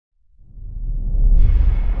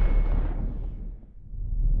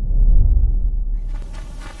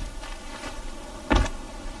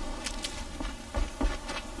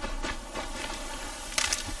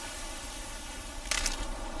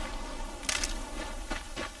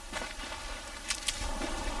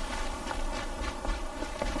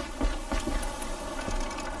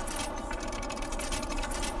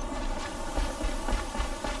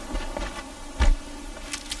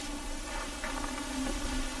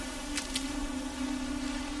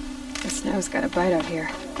Snow's got a bite out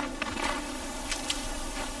here.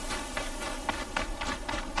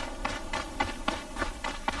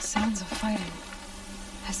 Sounds of fighting.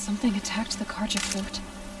 Has something attacked the Karja fort?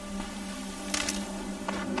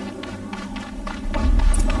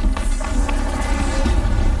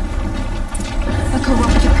 A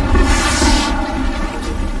corruptor.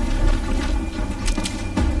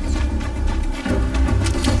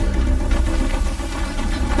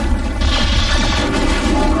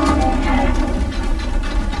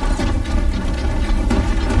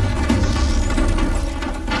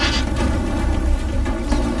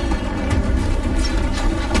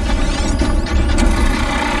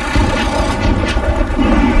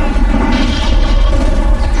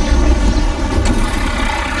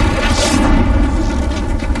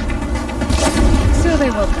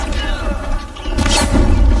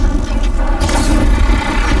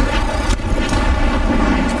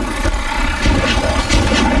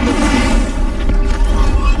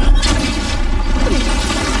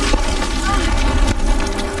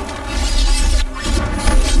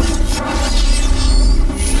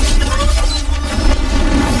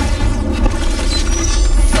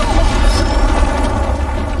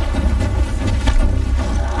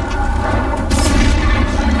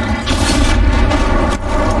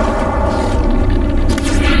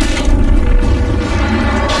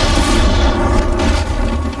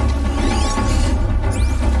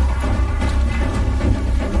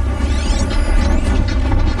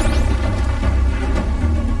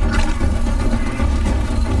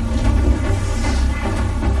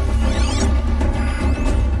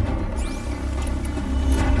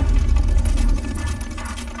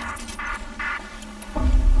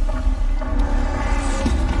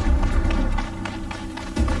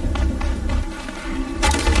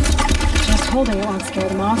 Holding it won't scare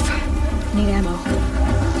them off. Need ammo.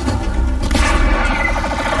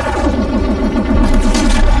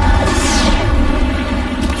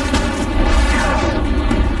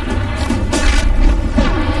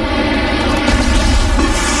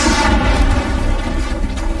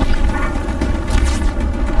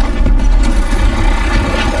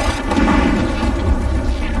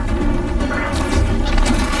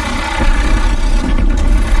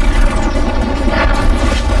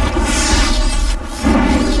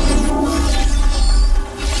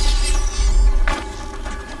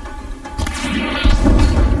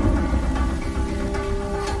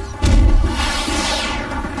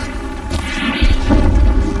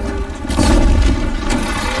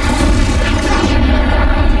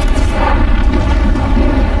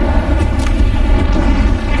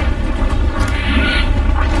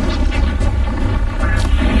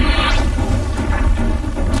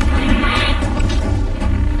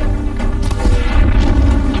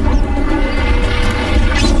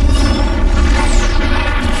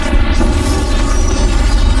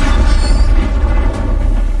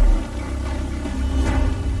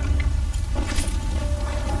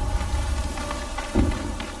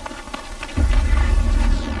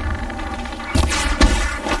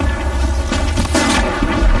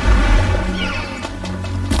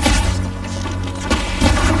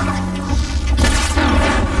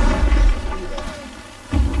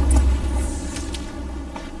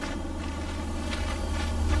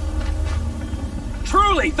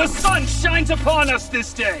 The sun shines upon us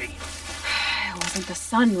this day! It wasn't the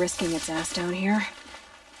sun risking its ass down here.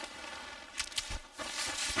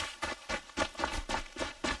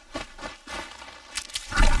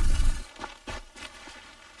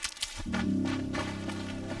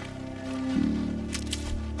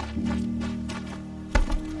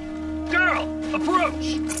 Girl,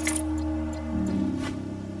 approach!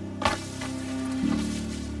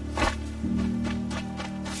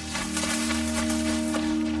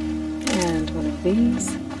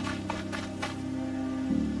 These.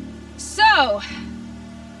 So,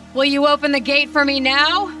 will you open the gate for me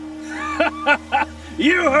now?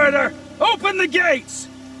 You heard her! Open the gates!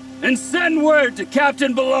 And send word to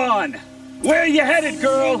Captain Balan! Where you headed,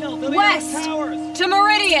 girl? West! To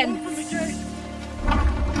Meridian!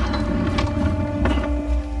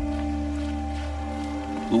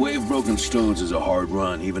 The way of broken stones is a hard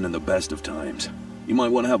run, even in the best of times. You might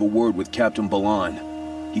want to have a word with Captain Balan.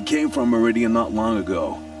 He came from Meridian not long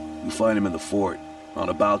ago. You'll find him in the fort, on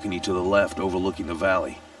a balcony to the left overlooking the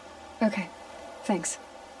valley. Okay, thanks.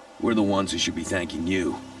 We're the ones who should be thanking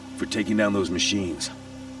you for taking down those machines.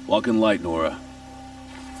 Walk in light, Nora.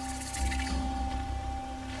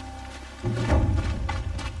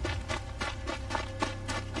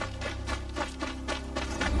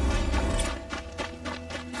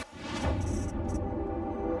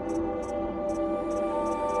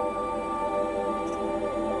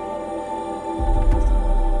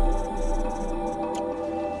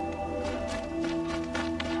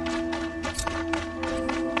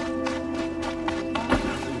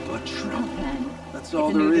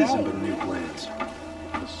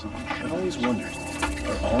 wondered,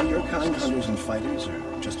 are all your kind hunters and fighters, or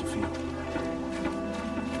just a few?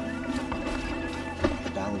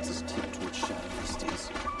 The balance is tipped towards shadow these days.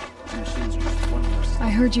 The machines are just one more step. I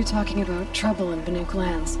heard you talking about trouble in Banuk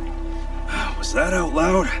lands. Was that out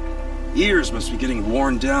loud? Ears must be getting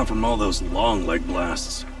worn down from all those long leg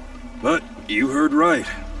blasts. But you heard right.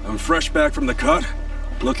 I'm fresh back from the cut,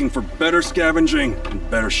 looking for better scavenging and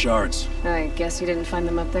better shards. I guess you didn't find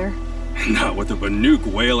them up there? Not with the Banuk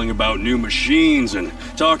wailing about new machines and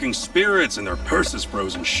talking spirits and their purses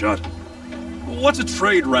frozen shut. What's a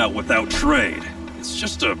trade route without trade? It's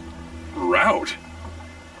just a route.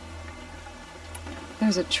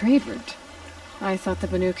 There's a trade route. I thought the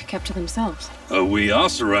Banuk kept to themselves. We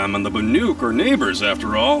Oseram and the Banuk are neighbors,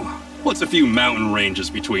 after all. What's a few mountain ranges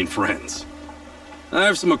between friends? I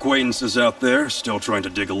have some acquaintances out there, still trying to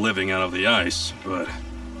dig a living out of the ice, but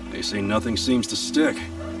they say nothing seems to stick.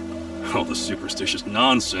 All the superstitious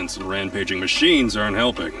nonsense and rampaging machines aren't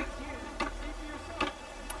helping.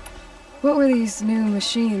 What were these new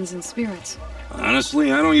machines and spirits?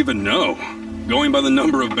 Honestly, I don't even know. Going by the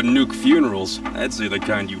number of Banuk funerals, I'd say the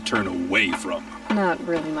kind you turn away from. Not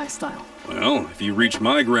really my style. Well, if you reach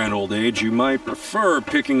my grand old age, you might prefer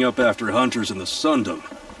picking up after hunters in the Sundom.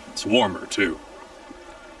 It's warmer, too.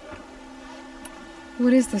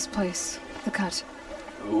 What is this place? The cut?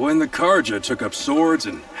 When the Karja took up swords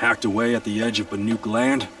and hacked away at the edge of Banuk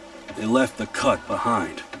land, they left the cut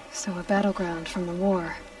behind. So a battleground from the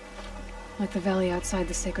war. Like the valley outside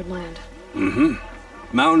the sacred land. Mm-hmm.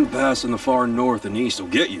 Mountain Pass in the far north and east will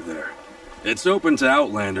get you there. It's open to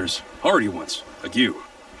outlanders, hardy ones, like you.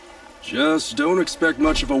 Just don't expect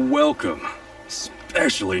much of a welcome,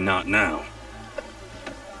 especially not now.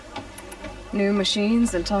 New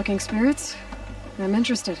machines and talking spirits? I'm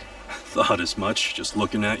interested. Thought as much, just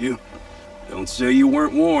looking at you. Don't say you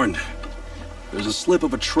weren't warned. There's a slip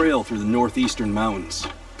of a trail through the northeastern mountains,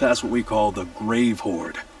 past what we call the Grave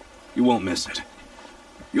Horde. You won't miss it.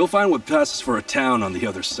 You'll find what passes for a town on the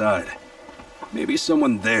other side. Maybe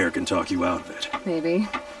someone there can talk you out of it. Maybe.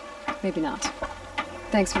 Maybe not.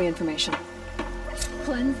 Thanks for the information.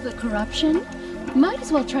 Cleanse the corruption? Might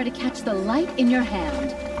as well try to catch the light in your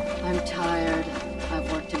hand. I'm tired. I've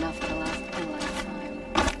worked enough to last a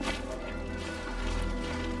lifetime.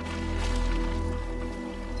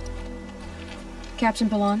 Captain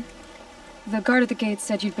Balan, the guard at the gate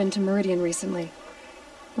said you'd been to Meridian recently.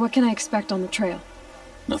 What can I expect on the trail?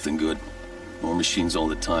 Nothing good. More machines all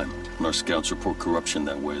the time, and our scouts report corruption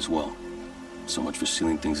that way as well. So much for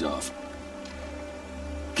sealing things off.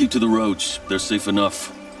 Keep to the roads. They're safe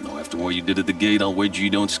enough. Though after what you did at the gate, I'll wager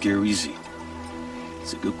you don't scare easy.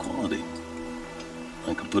 It's a good quality.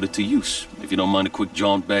 I can put it to use, if you don't mind a quick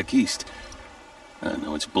jaunt back east. I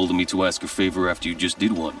know it's bold of me to ask a favor after you just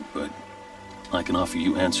did one, but I can offer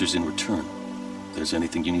you answers in return. If there's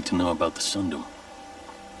anything you need to know about the Sundom.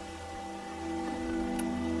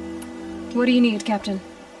 What do you need, Captain?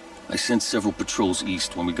 I sent several patrols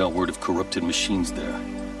east when we got word of corrupted machines there.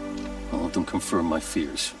 I'll let them confirm my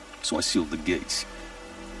fears, so I sealed the gates.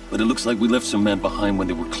 But it looks like we left some men behind when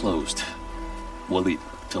they were closed. Waleed,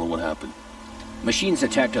 tell them what happened. Machines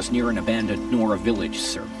attacked us near an abandoned Nora village,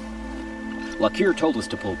 sir. Lakir told us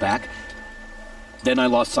to pull back. Then I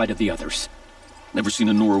lost sight of the others. Never seen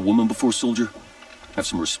a Nora woman before, soldier? Have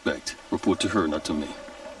some respect. Report to her, not to me.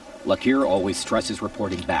 Lakir always stresses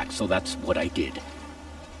reporting back, so that's what I did.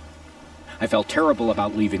 I felt terrible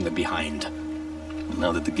about leaving them behind. And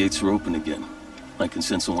now that the gates are open again, I can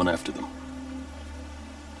send someone after them.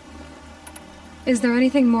 Is there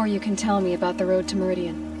anything more you can tell me about the road to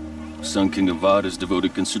Meridian? Sun King Avad has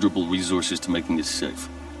devoted considerable resources to making it safe.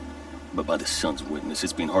 But by the Sun's witness,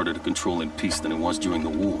 it's been harder to control in peace than it was during the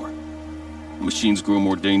war. The machines grow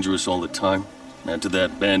more dangerous all the time. Add to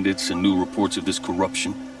that bandits and new reports of this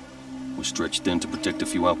corruption. We're stretched thin to protect a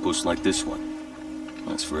few outposts like this one.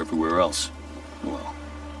 As for everywhere else, well,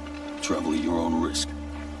 travel at your own risk.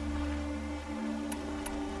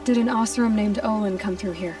 Did an Oseram named Olin come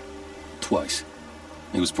through here? Twice.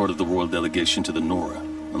 He was part of the royal delegation to the Nora,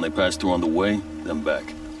 and they passed through on the way, then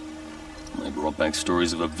back. They brought back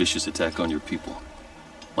stories of a vicious attack on your people.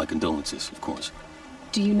 My condolences, of course.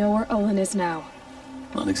 Do you know where Olin is now?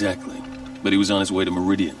 Not exactly, but he was on his way to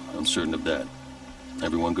Meridian, I'm certain of that.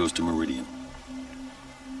 Everyone goes to Meridian.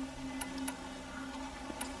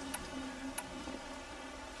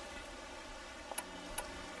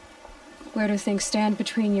 Where do things stand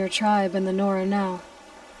between your tribe and the Nora now?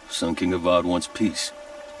 Sun King Avad wants peace.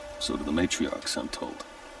 So do the matriarchs, I'm told.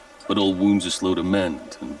 But old wounds are slow to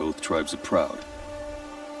mend, and both tribes are proud.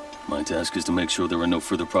 My task is to make sure there are no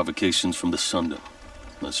further provocations from the Sundom.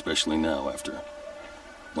 Especially now after,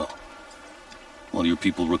 well, while your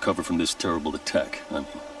people recover from this terrible attack, I mean.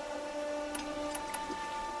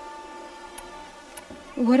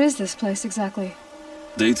 What is this place exactly?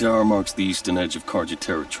 DayTower marks the eastern edge of Karja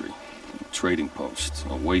territory. A trading post,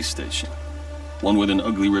 a way station. One with an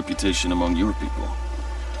ugly reputation among your people.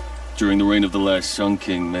 During the reign of the last Sun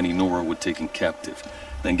King, many Nora were taken captive,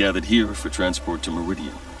 then gathered here for transport to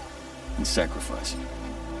Meridian, and sacrifice.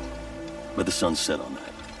 But the sun set on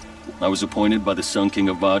that. I was appointed by the Sun King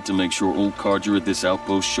Avad to make sure old Karja at this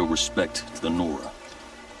outpost show respect to the Nora.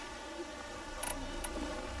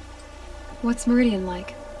 What's Meridian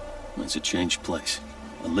like? It's a changed place.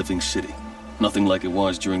 A living city. Nothing like it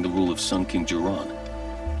was during the rule of Sun King Jiran.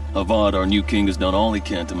 Avad, our new king, has done all he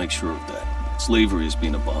can to make sure of that. Slavery has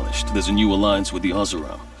been abolished. There's a new alliance with the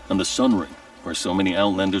Oseram. And the Sun Ring, where so many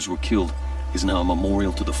Outlanders were killed, is now a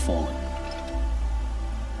memorial to the fallen.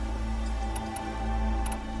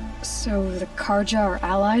 So the Karja are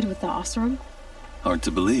allied with the Oseram? Hard to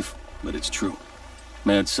believe, but it's true.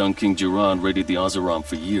 Mad Sun King Jiran raided the Oseram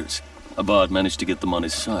for years. Avad managed to get them on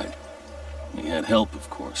his side. He had help, of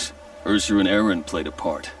course. Ursur and Eren played a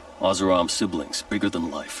part. Oseram siblings, bigger than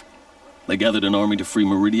life. They gathered an army to free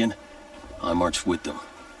Meridian. I marched with them.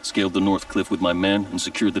 Scaled the North Cliff with my men and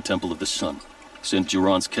secured the Temple of the Sun. Sent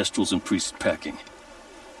Jiran's kestrels and priests packing.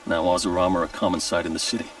 Now Oseram are a common sight in the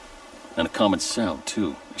city. And a common sound,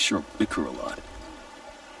 too. They sure bicker a lot.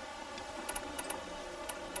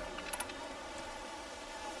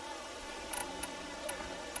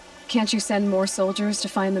 Can't you send more soldiers to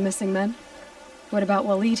find the missing men? What about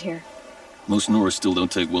Waleed here? Most Nora still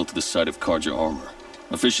don't take well to the sight of Karja armor.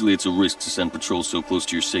 Officially, it's a risk to send patrols so close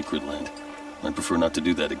to your sacred land. I'd prefer not to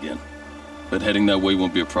do that again. But heading that way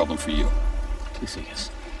won't be a problem for you. Yes.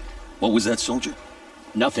 What was that, soldier?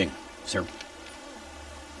 Nothing, sir.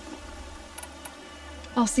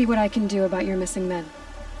 I'll see what I can do about your missing men.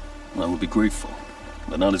 I will be grateful.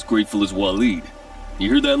 But not as grateful as Waleed. You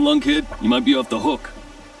hear that, lunkhead? You might be off the hook.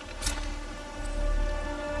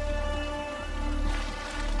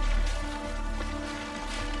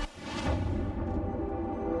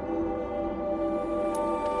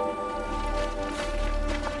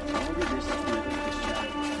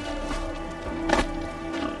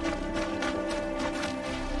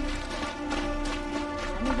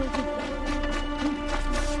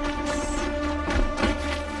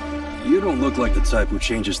 You don't look like the type who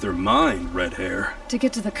changes their mind, red hair. To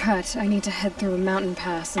get to the cut, I need to head through a mountain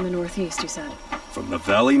pass in the northeast, you said. From the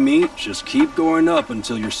valley meat, just keep going up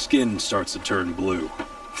until your skin starts to turn blue.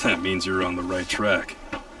 That means you're on the right track.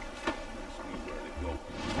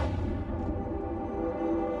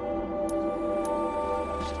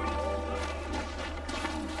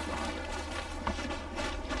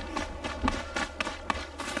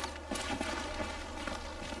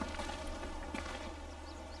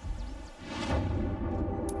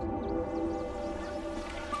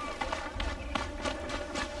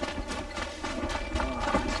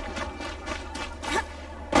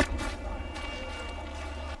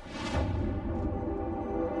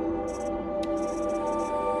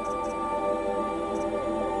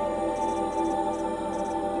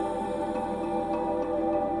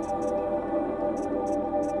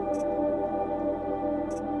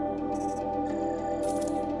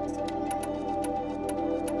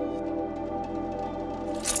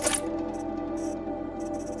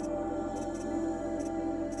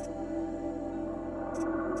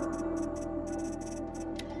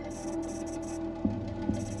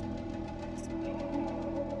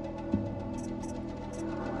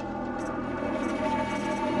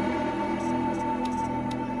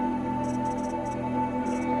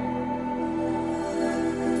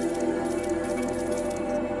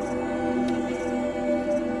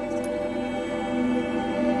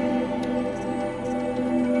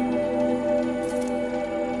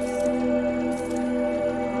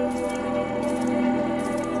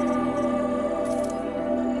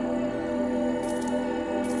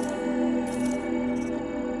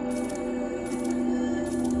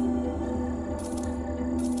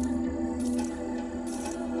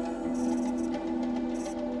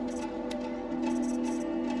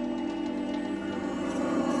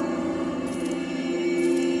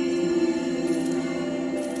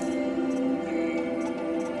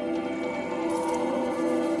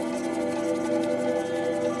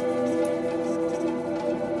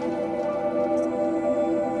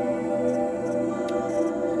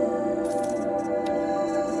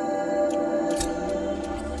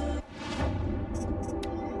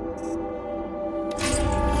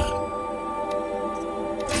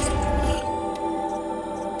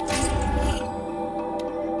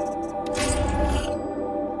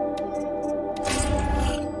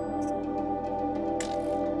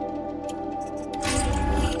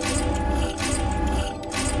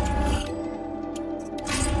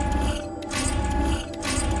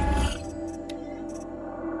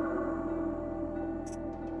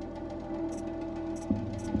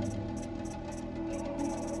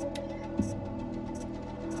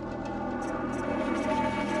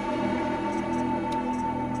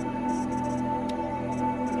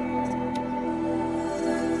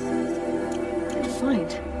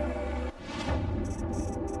 find?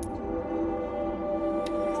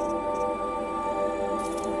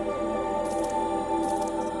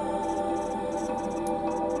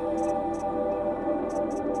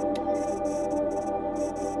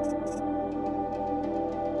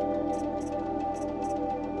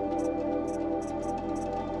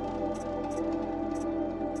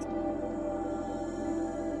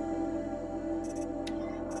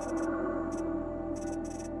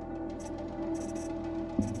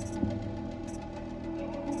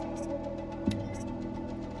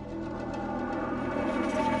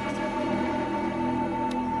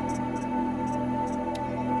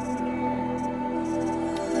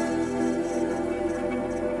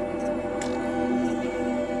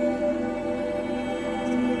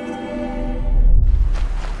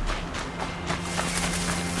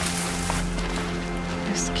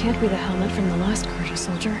 Can't be the helmet from the last Kurta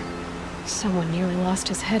soldier. Someone nearly lost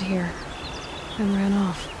his head here, then ran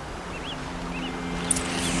off.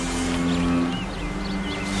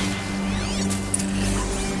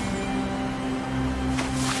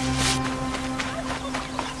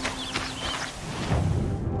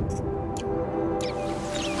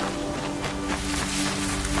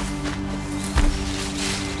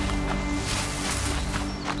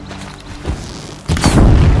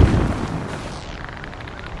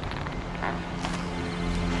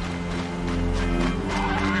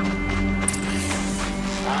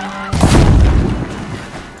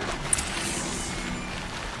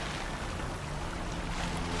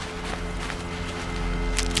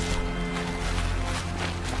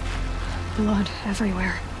 Blood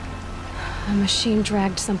everywhere. A machine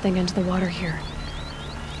dragged something into the water here.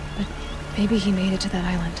 But maybe he made it to that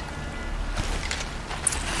island.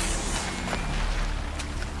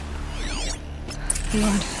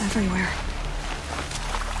 Blood everywhere.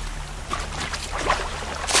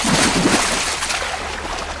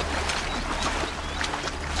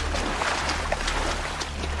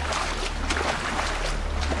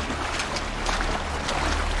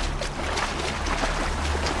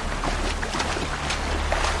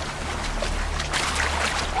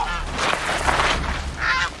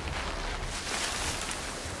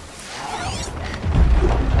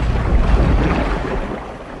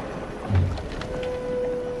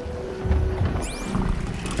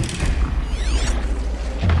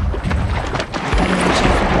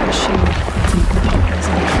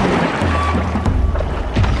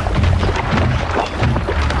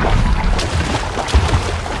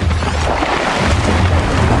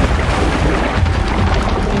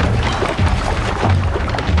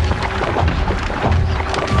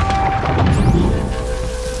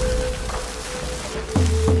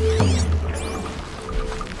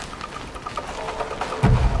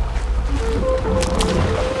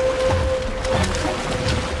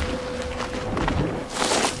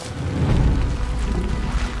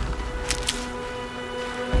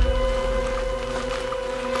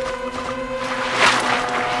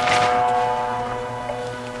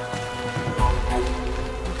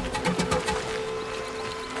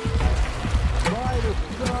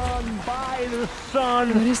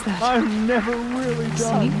 What is that? I've never really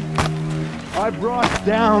done. I brought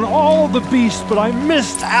down all the beasts, but I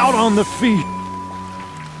missed out on the feast.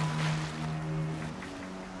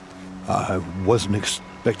 I wasn't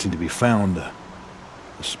expecting to be found,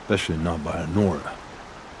 especially not by Nora.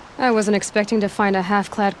 I wasn't expecting to find a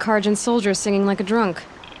half-clad Karjan soldier singing like a drunk.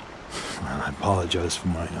 I apologize for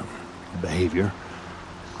my behavior.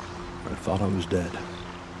 I thought I was dead.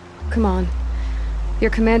 Come on. Your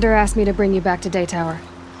commander asked me to bring you back to DayTower.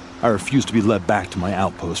 I refused to be led back to my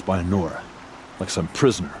outpost by Nora, like some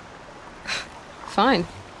prisoner. Fine.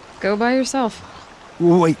 Go by yourself.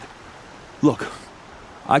 Wait. Look.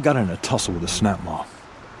 I got in a tussle with a snap maw.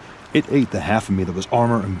 It ate the half of me that was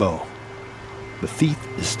armor and bow. The thief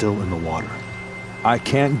is still in the water. I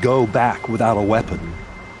can't go back without a weapon.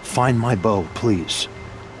 Find my bow, please.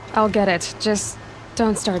 I'll get it. Just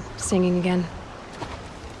don't start singing again.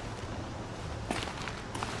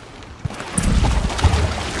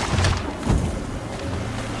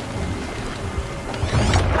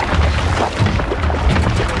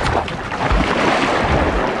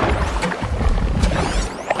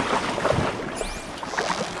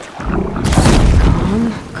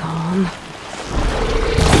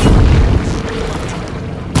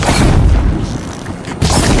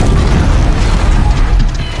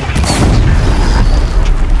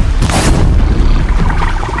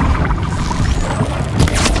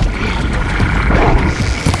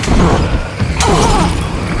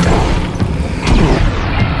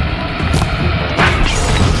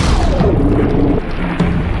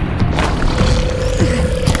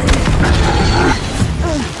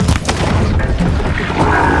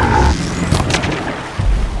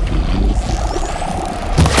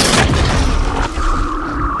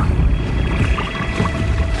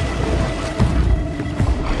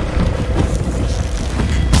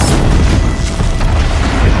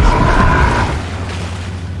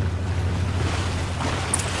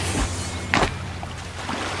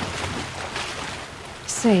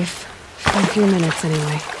 safe. For a few minutes,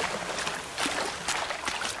 anyway.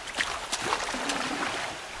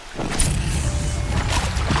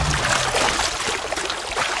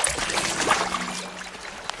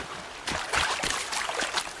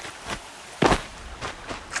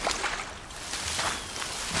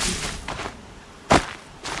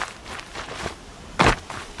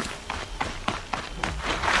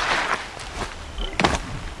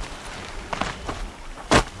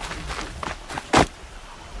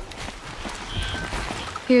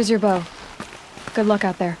 Here's your bow. Good luck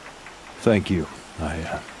out there. Thank you.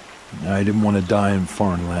 I didn't want to die in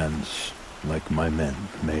foreign lands like my men.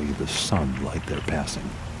 May the sun light their passing.